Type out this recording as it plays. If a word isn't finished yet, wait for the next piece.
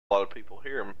A lot of people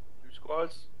here. 2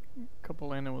 squads. Couple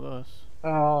landing with us.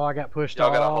 Oh, I got pushed. Y'all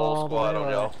got a whole squad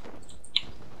on y'all.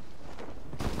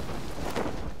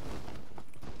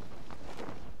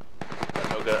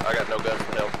 I got no guns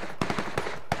to help.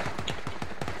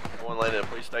 One landed at a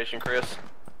police station, Chris.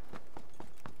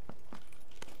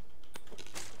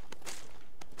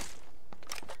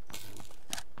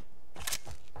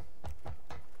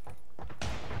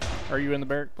 Are you in the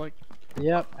barrack, Blake?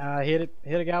 Yep, I hit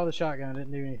a guy with a shotgun.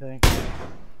 Didn't do anything.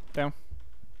 Down.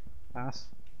 Nice.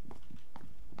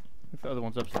 If the other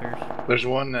one's upstairs. There's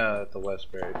one at the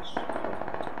west barracks.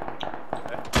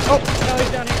 Okay. Oh, no,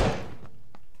 he's down here.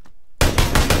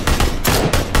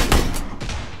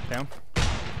 Down.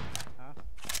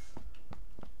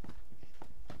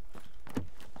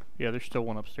 Yeah, there's still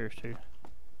one upstairs too.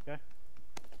 Okay.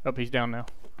 Oh, he's down now.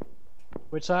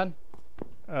 Which side?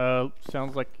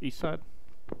 Sounds like east side.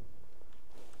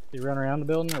 Did he run around the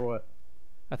building or what?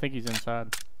 I think he's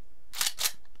inside.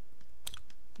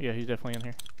 Yeah, he's definitely in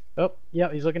here. Oh,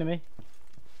 yep, he's looking at me.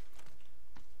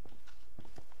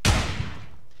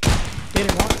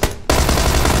 Hit him once.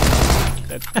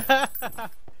 Dead.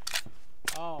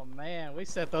 Oh man, we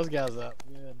set those guys up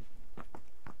good.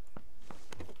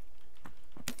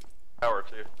 Power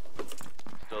 2.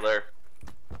 Still there.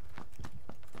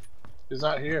 He's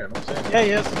not here. I'm saying. Yeah,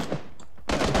 he is.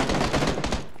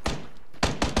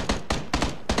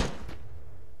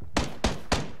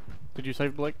 Did you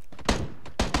save Blake?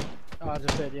 Oh, I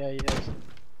just said, yeah, he is.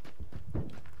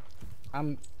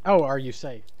 Oh, are you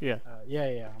safe? Yeah.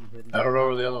 Yeah, I'm hidden. I don't know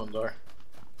where the other ones are.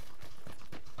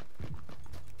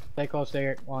 Stay close to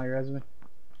Eric while you're resing me.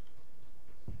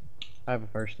 I have a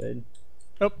first aid.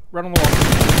 Oh, right on the wall.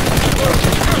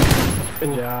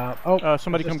 Good job. Oh,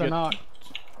 somebody come just a get. knock.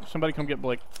 Somebody come get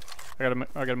Blake. I got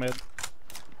a med.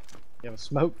 You have a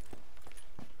smoke?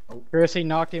 Oh. Chris, he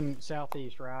knocked him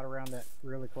southeast, right around that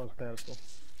really close pedestal.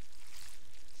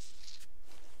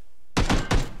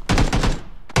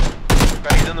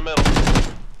 Okay, he's in the middle.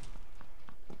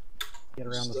 Get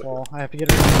around this wall. I have to get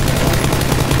around this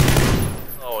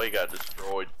wall. Oh, he got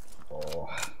destroyed. Oh.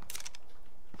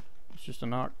 It's just a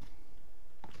knock.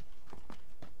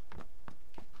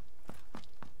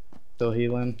 Still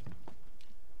healing.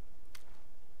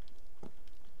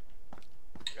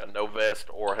 Got no vest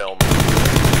or helmet.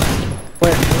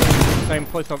 Wait. Same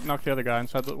place I knocked the other guy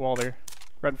inside the wall there.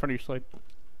 Right in front of you, Slade.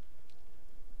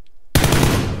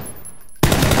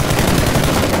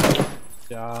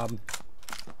 Job.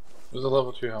 There's a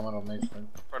level 2 helmet on me.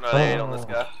 Front of 8 on this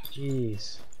guy.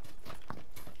 Jeez.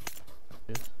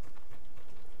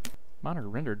 Mine are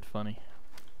rendered funny.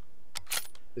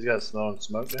 He's got snow and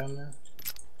smoke down there.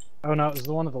 Oh no, it was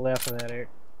the one to the left of that, Eric.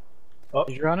 Oh.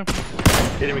 Did you run him?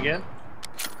 Hit him again?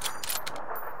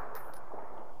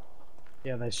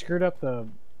 Yeah, they screwed up the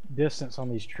distance on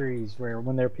these trees where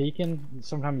when they're peeking,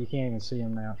 sometimes you can't even see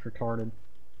them now. It's retarded.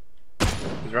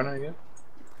 He's running again?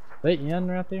 They in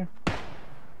right there?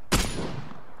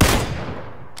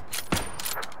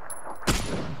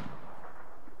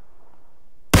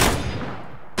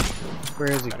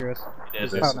 Where is he, Chris? He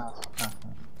is. Oh, nice. Oh.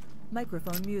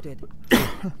 Microphone muted.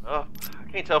 Oh,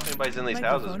 I can't tell if anybody's in these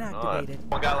houses or not.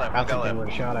 Activated. One guy left, I one guy think they left. would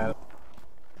have shot at it.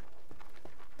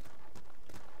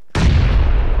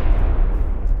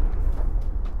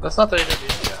 That's not the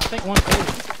AWP. I think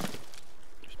 140.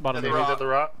 Just bottom He's there. at the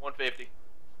rock. 150.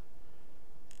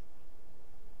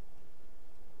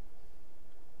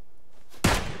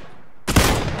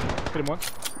 Hit him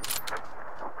once.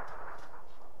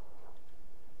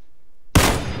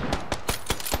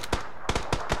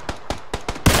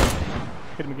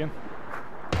 Hit him again.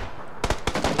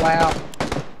 Wow.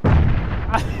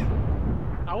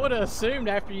 I would have assumed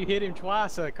after you hit him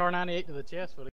twice, a Car 98 to the chest would have